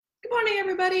Morning,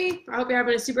 everybody. I hope you're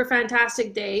having a super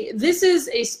fantastic day. This is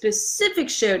a specific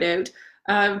shout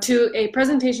out to a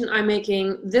presentation I'm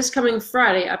making this coming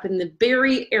Friday up in the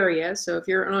Barrie area. So if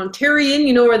you're an Ontarian,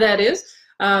 you know where that is,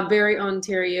 Barrie,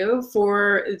 Ontario,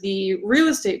 for the real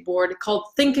estate board called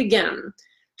Think Again,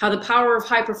 how the power of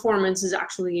high performance is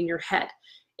actually in your head.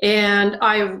 And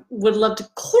I would love to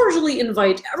cordially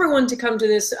invite everyone to come to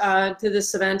this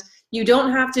event. You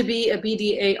don't have to be a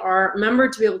BDAR member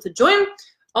to be able to join.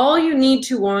 All you need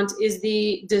to want is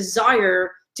the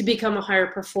desire to become a higher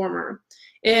performer.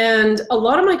 And a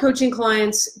lot of my coaching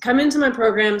clients come into my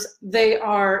programs. They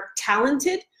are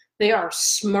talented, they are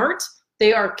smart,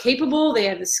 they are capable, they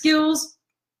have the skills,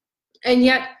 and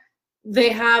yet they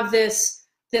have this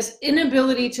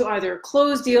inability to either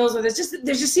close deals, or there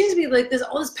just seems to be like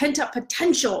all this pent up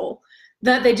potential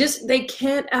that they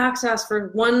can't access for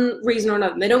one reason or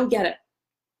another. They don't get it.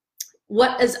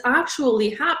 What is actually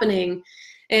happening,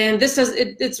 and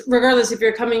it's regardless if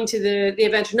you're coming to the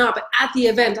event or not, but at the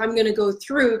event, I'm going to go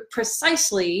through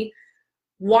precisely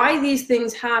why these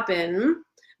things happen,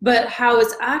 but how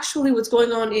it's actually what's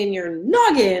going on in your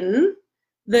noggin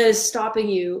that is stopping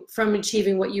you from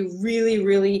achieving what you really,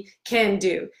 really can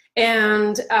do.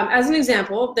 And as an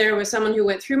example, there was someone who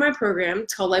went through my program.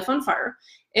 It's called Life on Fire.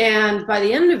 And by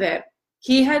the end of it,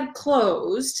 he had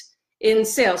closed in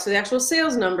sales. So the actual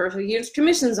sales number, so he gets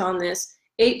commissions on this,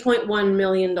 $8.1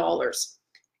 million.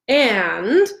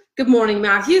 And good morning,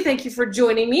 Matthew. Thank you for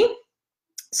joining me.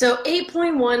 So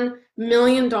 $8.1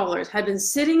 million had been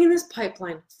sitting in this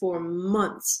pipeline for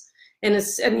months. And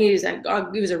he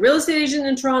was a real estate agent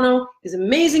in Toronto. He's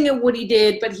amazing at what he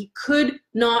did, but he could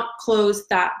not close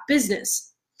that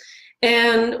business.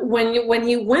 And when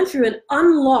he went through and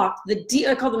unlocked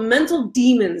I call them mental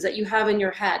demons that you have in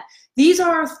your head. These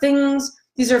are things,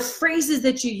 these are phrases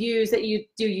that you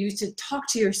use to talk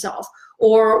to yourself,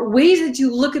 or ways that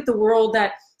you look at the world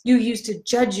that you use to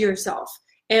judge yourself.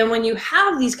 And when you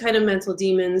have these kind of mental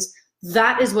demons,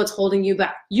 that is what's holding you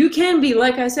back. You can be,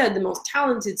 like I said, the most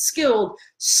talented, skilled,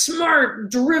 smart,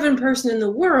 driven person in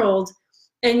the world,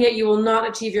 and yet you will not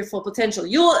achieve your full potential.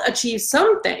 You'll achieve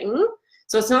something,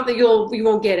 so it's not that you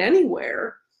won't get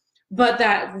anywhere, but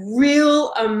that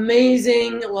real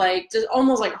amazing, just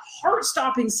almost like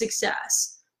heart-stopping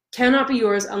success cannot be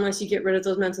yours unless you get rid of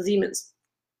those mental demons.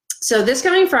 So this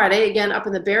coming Friday, again, up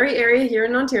in the Barrie area here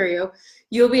in Ontario,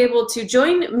 you'll be able to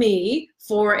join me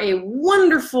for a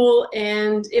wonderful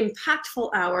and impactful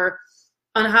hour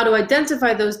on how to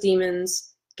identify those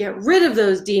demons, get rid of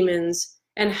those demons,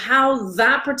 and how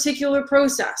that particular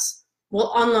process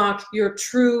will unlock your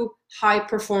true high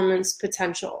performance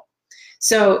potential.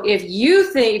 So if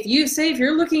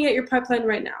you're looking at your pipeline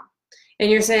right now and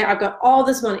you're saying, I've got all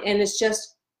this money and it's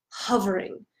just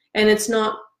hovering and it's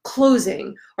not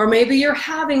closing, or maybe you're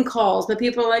having calls, but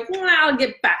people are like, well, I'll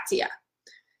get back to you.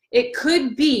 It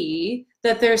could be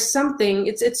that there's something,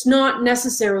 it's not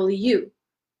necessarily you.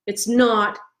 It's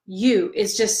not you.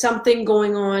 It's just something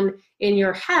going on in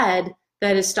your head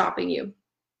that is stopping you.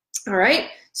 All right.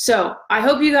 So I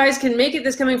hope you guys can make it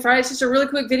this coming Friday. It's just a really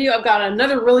quick video. I've got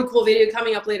another really cool video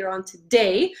coming up later on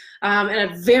today,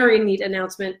 and a very neat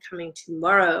announcement coming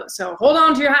tomorrow. So hold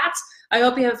on to your hats. I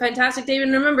hope you have a fantastic day.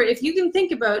 And remember, if you can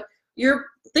think about your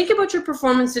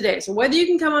performance today. So whether you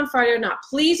can come on Friday or not,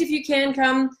 please, if you can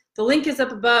come, the link is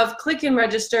up above. Click and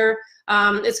register.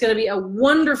 It's going to be a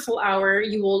wonderful hour.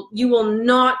 You will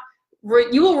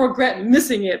regret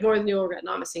missing it more than you will regret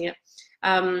not missing it.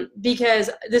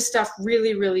 Because this stuff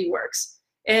really, really works.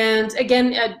 And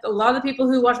again, a lot of the people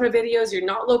who watch my videos, you're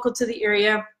not local to the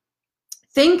area.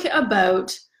 Think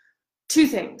about two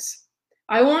things.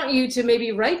 I want you to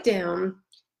maybe write down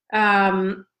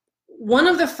one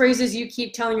of the phrases you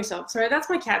keep telling yourself. Sorry, that's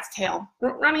my cat's tail.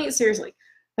 Running it seriously.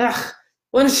 Ugh.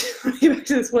 One of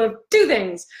two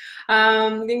things.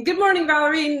 And good morning,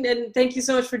 Valerie, and thank you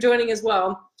so much for joining as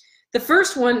well. The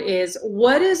first one is,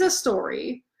 what is a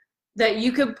story that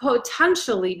you could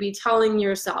potentially be telling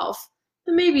yourself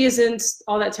that maybe isn't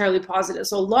all that terribly positive?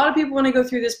 So a lot of people, when I go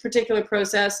through this particular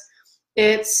process,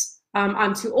 it's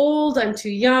I'm too old, I'm too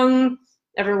young,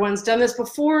 everyone's done this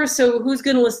before, so who's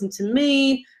going to listen to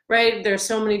me, right? There's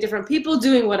so many different people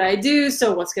doing what I do,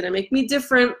 so what's going to make me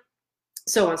different,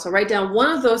 so on. So write down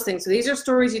one of those things. So these are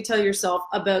stories you tell yourself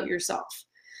about yourself.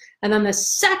 And then the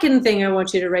second thing I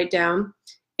want you to write down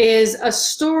is a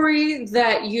story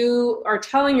that you are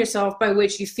telling yourself by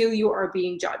which you feel you are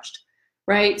being judged,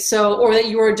 right? So, or that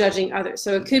you are judging others.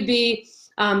 So it could be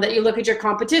that you look at your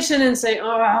competition and say, oh,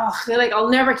 I'll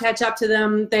never catch up to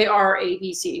them. They are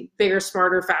ABC, bigger,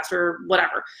 smarter, faster,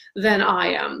 whatever, than I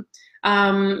am.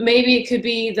 Maybe it could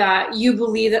be that you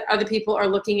believe that other people are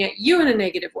looking at you in a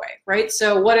negative way, right?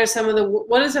 So what are some of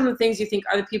the things you think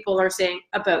other people are saying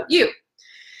about you?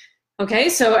 Okay,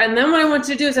 so, and then what I want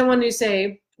you to do is I want you to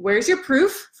say, where's your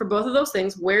proof for both of those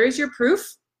things? Where is your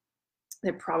proof?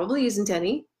 There probably isn't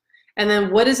any. And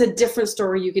then what is a different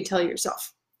story you could tell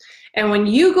yourself? And when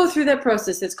you go through that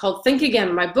process, it's called Think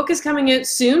Again. My book is coming out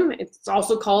soon. It's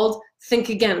also called Think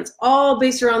Again. It's all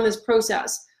based around this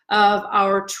process of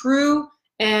our true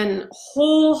and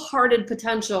wholehearted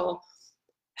potential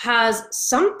has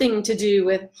something to do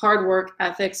with hard work,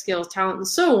 ethics, skills, talent, and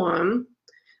so on,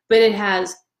 but it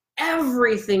has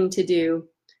everything to do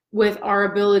with our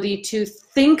ability to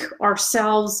think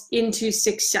ourselves into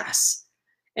success.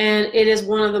 And it is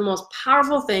one of the most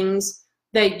powerful things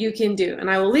that you can do. And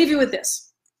I will leave you with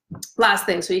this last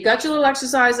thing. So you got your little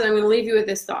exercise, and I'm going to leave you with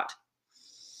this thought.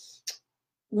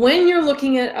 When you're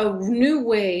looking at a new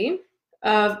way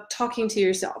of talking to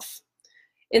yourself,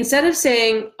 instead of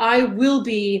saying, I will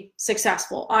be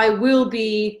successful, I will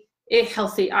be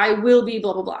healthy, I will be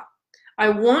blah, blah, blah, I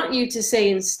want you to say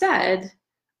instead,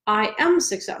 I am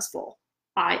successful,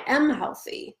 I am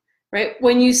healthy, right?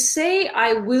 When you say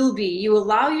I will be, you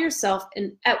allow yourself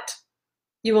an out.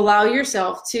 You allow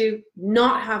yourself to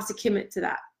not have to commit to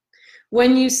that.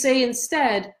 When you say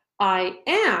instead, I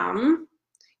am,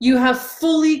 you have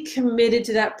fully committed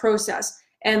to that process.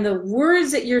 And the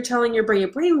words that you're telling your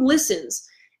brain listens.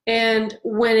 And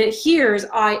when it hears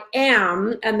I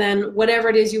am, and then whatever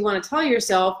it is you want to tell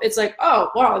yourself, it's like, oh,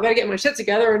 wow, I gotta get my shit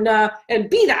together and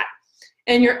be that.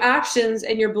 And your actions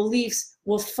and your beliefs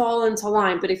will fall into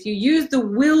line. But if you use the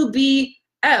will be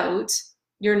out,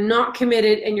 you're not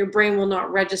committed, and your brain will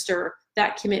not register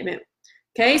that commitment.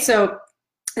 Okay, so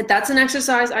that's an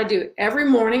exercise I do every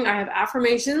morning. I have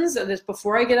affirmations. This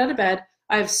before I get out of bed,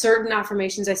 I have certain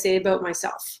affirmations I say about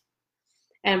myself.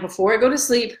 And before I go to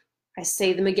sleep, I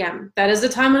say them again. That is the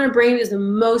time when our brain is the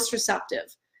most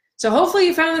receptive. So hopefully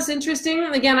you found this interesting.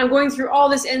 Again, I'm going through all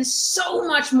this and so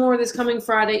much more this coming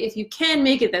Friday. If you can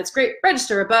make it, that's great.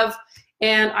 Register above.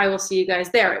 And I will see you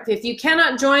guys there. If you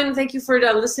cannot join, thank you for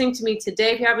listening to me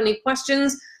today. If you have any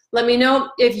questions, let me know.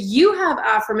 If you have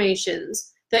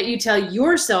affirmations that you tell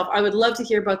yourself, I would love to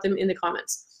hear about them in the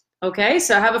comments. Okay,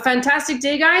 so have a fantastic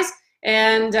day, guys.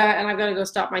 And I've got to go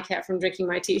stop my cat from drinking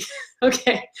my tea.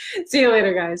 Okay, see you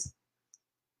later, guys.